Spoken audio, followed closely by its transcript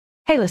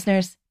Hey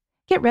listeners,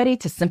 get ready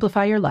to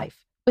simplify your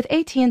life with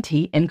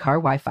AT&T in-car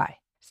Wi-Fi.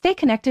 Stay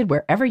connected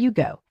wherever you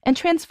go and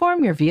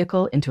transform your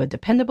vehicle into a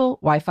dependable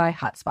Wi-Fi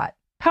hotspot.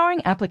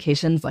 Powering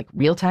applications like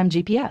real-time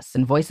GPS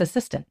and voice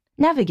assistant,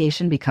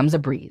 navigation becomes a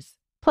breeze.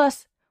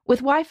 Plus,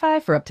 with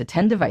Wi-Fi for up to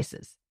 10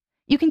 devices,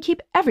 you can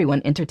keep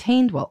everyone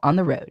entertained while on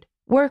the road,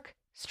 work,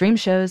 stream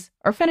shows,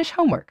 or finish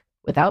homework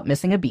without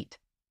missing a beat.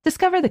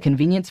 Discover the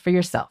convenience for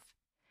yourself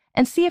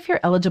and see if you're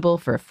eligible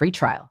for a free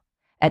trial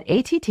at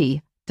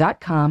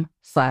att.com/in-car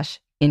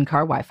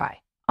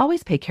Wi-Fi.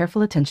 Always pay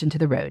careful attention to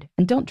the road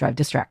and don't drive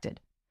distracted.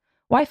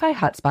 Wi-Fi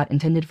hotspot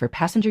intended for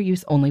passenger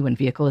use only when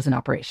vehicle is in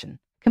operation.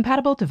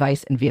 Compatible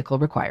device and vehicle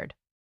required.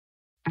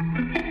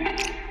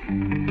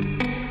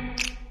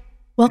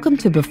 Welcome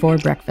to Before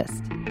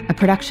Breakfast, a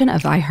production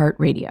of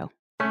iHeartRadio.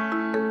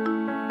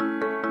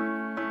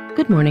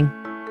 Good morning.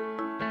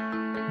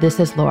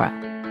 This is Laura.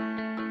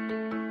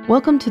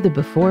 Welcome to the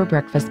Before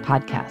Breakfast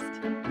podcast.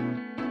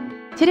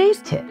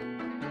 Today's tip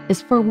is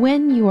for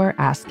when you are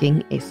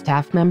asking a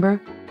staff member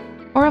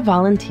or a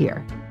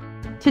volunteer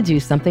to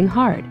do something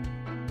hard.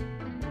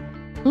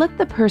 Let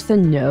the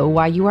person know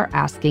why you are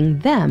asking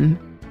them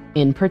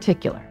in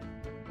particular.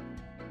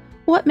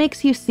 What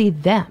makes you see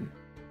them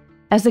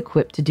as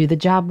equipped to do the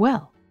job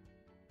well?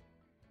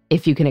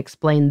 If you can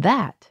explain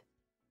that,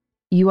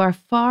 you are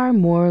far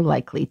more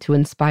likely to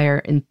inspire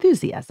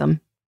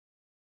enthusiasm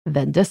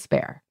than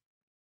despair.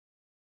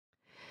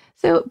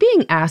 So,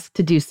 being asked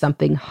to do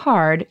something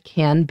hard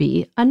can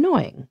be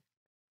annoying.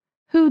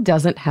 Who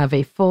doesn't have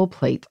a full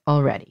plate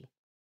already?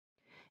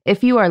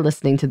 If you are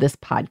listening to this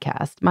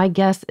podcast, my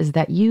guess is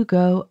that you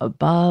go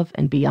above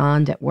and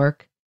beyond at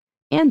work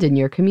and in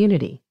your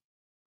community.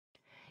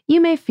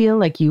 You may feel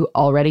like you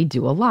already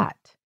do a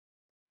lot,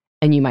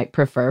 and you might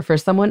prefer for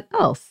someone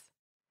else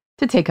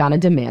to take on a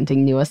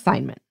demanding new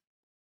assignment.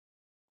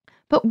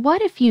 But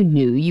what if you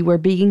knew you were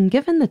being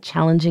given the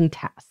challenging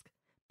task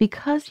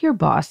because your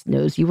boss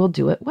knows you will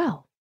do it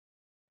well?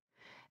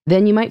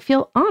 Then you might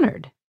feel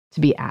honored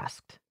to be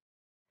asked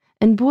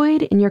and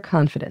buoyed in your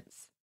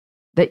confidence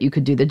that you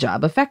could do the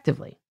job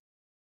effectively.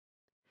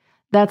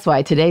 That's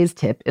why today's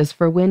tip is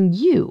for when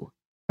you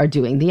are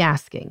doing the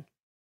asking.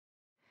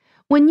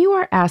 When you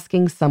are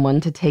asking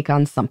someone to take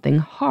on something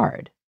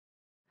hard,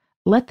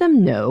 let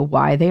them know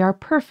why they are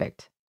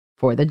perfect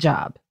for the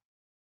job.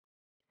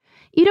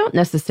 You don't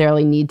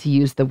necessarily need to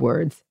use the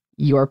words,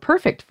 "You're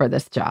perfect for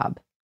this job,"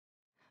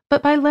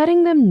 but by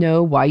letting them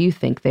know why you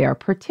think they are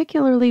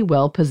particularly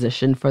well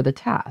positioned for the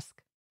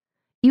task,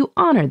 you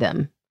honor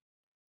them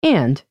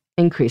and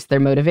increase their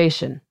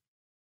motivation.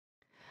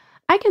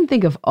 I can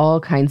think of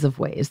all kinds of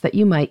ways that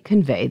you might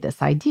convey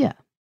this idea,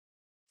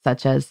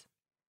 such as,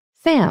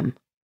 "Sam,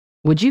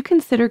 would you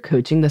consider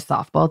coaching the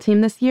softball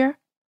team this year?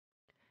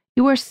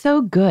 You are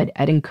so good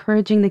at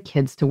encouraging the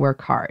kids to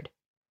work hard,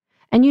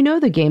 and you know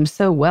the game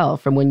so well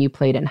from when you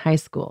played in high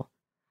school.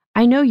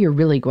 I know you're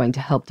really going to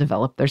help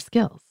develop their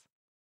skills."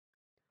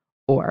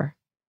 Or,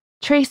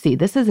 "Tracy,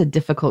 this is a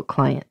difficult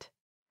client,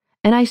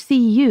 and I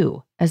see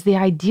you as the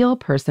ideal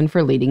person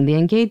for leading the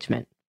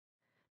engagement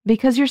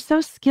because you're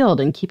so skilled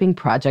in keeping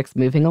projects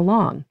moving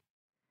along,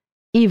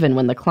 even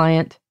when the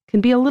client can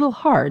be a little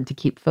hard to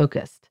keep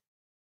focused.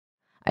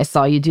 I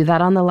saw you do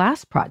that on the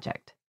last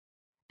project,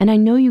 and I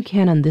know you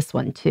can on this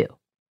one too."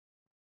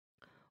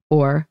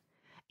 Or,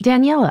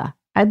 "Daniela,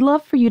 I'd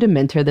love for you to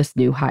mentor this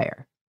new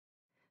hire.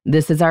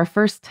 This is our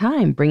first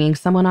time bringing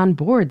someone on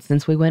board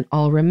since we went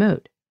all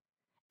remote,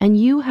 and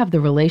you have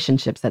the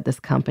relationships at this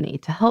company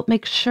to help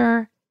make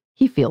sure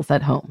he feels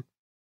at home."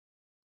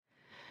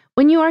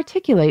 When you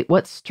articulate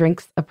what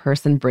strengths a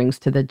person brings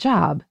to the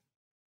job,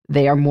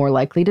 they are more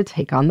likely to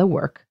take on the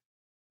work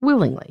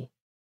willingly.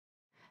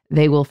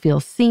 They will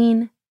feel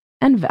seen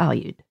and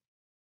valued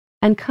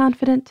and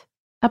confident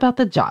about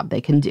the job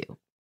they can do.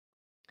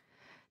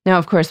 Now,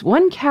 of course,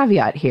 one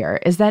caveat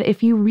here is that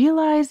if you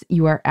realize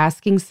you are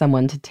asking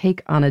someone to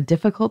take on a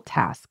difficult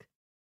task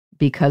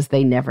because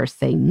they never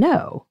say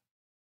no,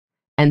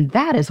 and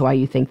that is why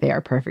you think they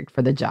are perfect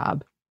for the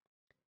job,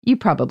 you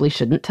probably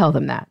shouldn't tell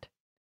them that.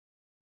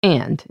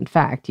 And, in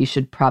fact, you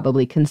should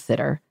probably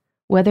consider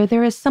whether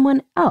there is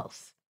someone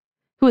else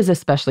who is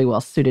especially well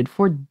suited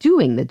for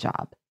doing the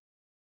job,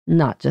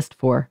 not just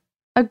for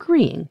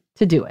agreeing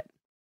to do it.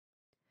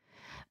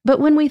 But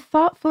when we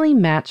thoughtfully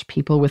match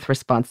people with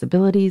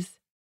responsibilities,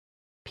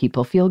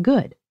 people feel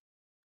good.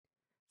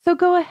 So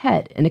go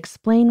ahead and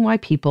explain why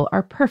people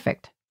are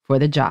perfect for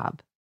the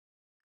job.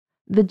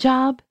 The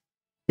job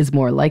is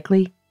more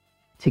likely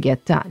to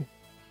get done.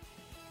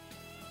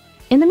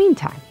 In the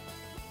meantime,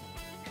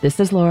 this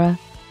is Laura.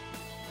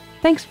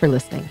 Thanks for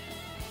listening.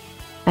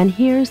 And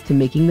here's to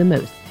making the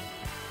most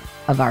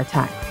of our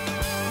time.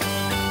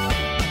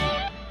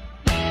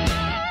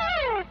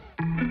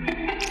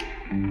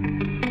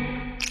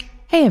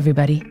 Hey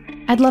everybody,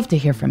 I'd love to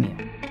hear from you.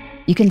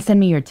 You can send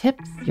me your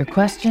tips, your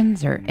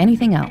questions, or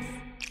anything else.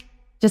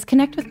 Just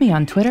connect with me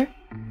on Twitter,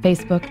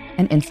 Facebook,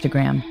 and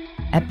Instagram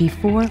at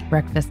Before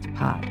Breakfast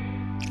Pod.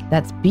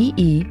 That's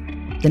BE,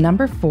 the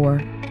number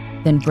 4,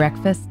 then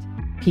Breakfast,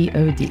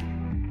 POD.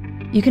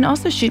 You can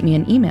also shoot me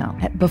an email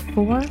at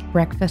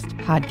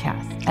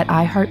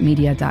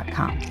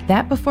beforebreakfastpodcast@iheartmedia.com.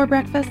 That Before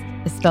Breakfast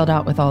is spelled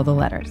out with all the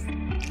letters.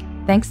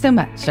 Thanks so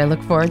much. I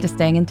look forward to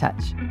staying in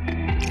touch.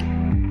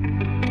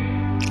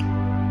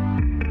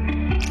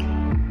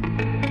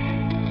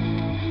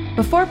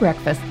 Before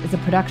Breakfast is a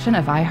production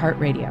of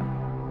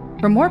iHeartRadio.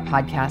 For more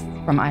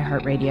podcasts from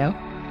iHeartRadio,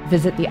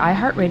 visit the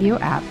iHeartRadio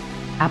app,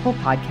 Apple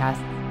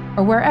Podcasts,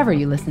 or wherever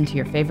you listen to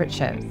your favorite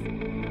shows.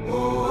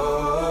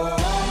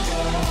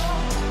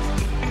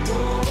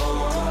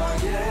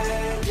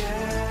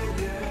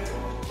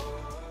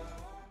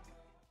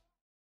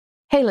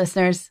 Hey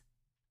listeners,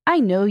 I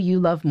know you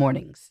love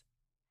mornings.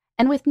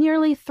 And with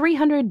nearly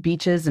 300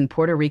 beaches in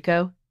Puerto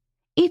Rico,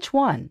 each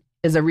one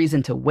is a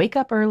reason to wake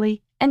up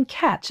early and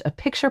catch a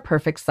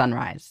picture-perfect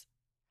sunrise.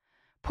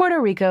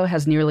 Puerto Rico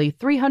has nearly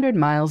 300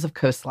 miles of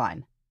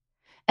coastline,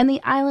 and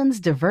the island's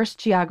diverse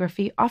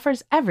geography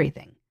offers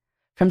everything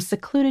from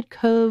secluded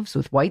coves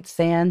with white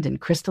sand and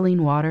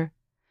crystalline water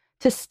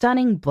to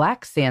stunning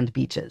black sand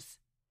beaches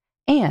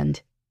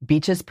and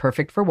beaches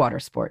perfect for water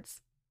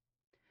sports.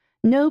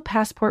 No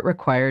passport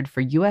required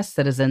for U.S.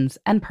 citizens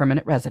and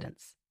permanent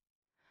residents.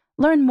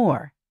 Learn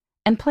more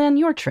and plan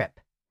your trip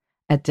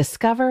at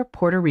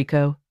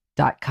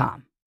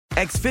discoverpuertorico.com.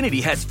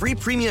 Xfinity has free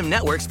premium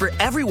networks for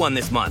everyone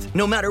this month,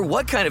 no matter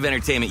what kind of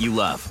entertainment you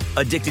love.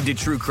 Addicted to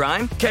true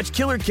crime? Catch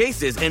killer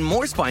cases and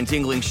more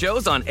spine-tingling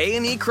shows on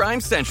A&E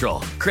Crime Central.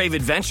 Crave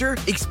adventure?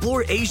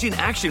 Explore Asian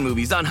action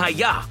movies on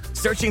Hi-YAH.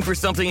 Searching for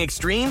something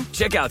extreme?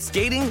 Check out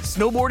skating,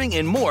 snowboarding,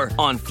 and more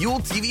on Fuel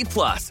TV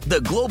Plus,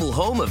 the global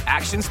home of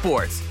action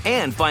sports.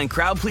 And find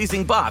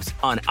crowd-pleasing bops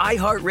on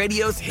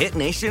iHeartRadio's Hit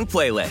Nation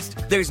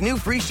playlist. There's new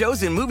free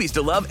shows and movies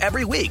to love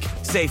every week.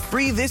 Say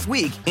free this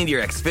week in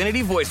your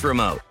Xfinity voice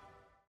remote.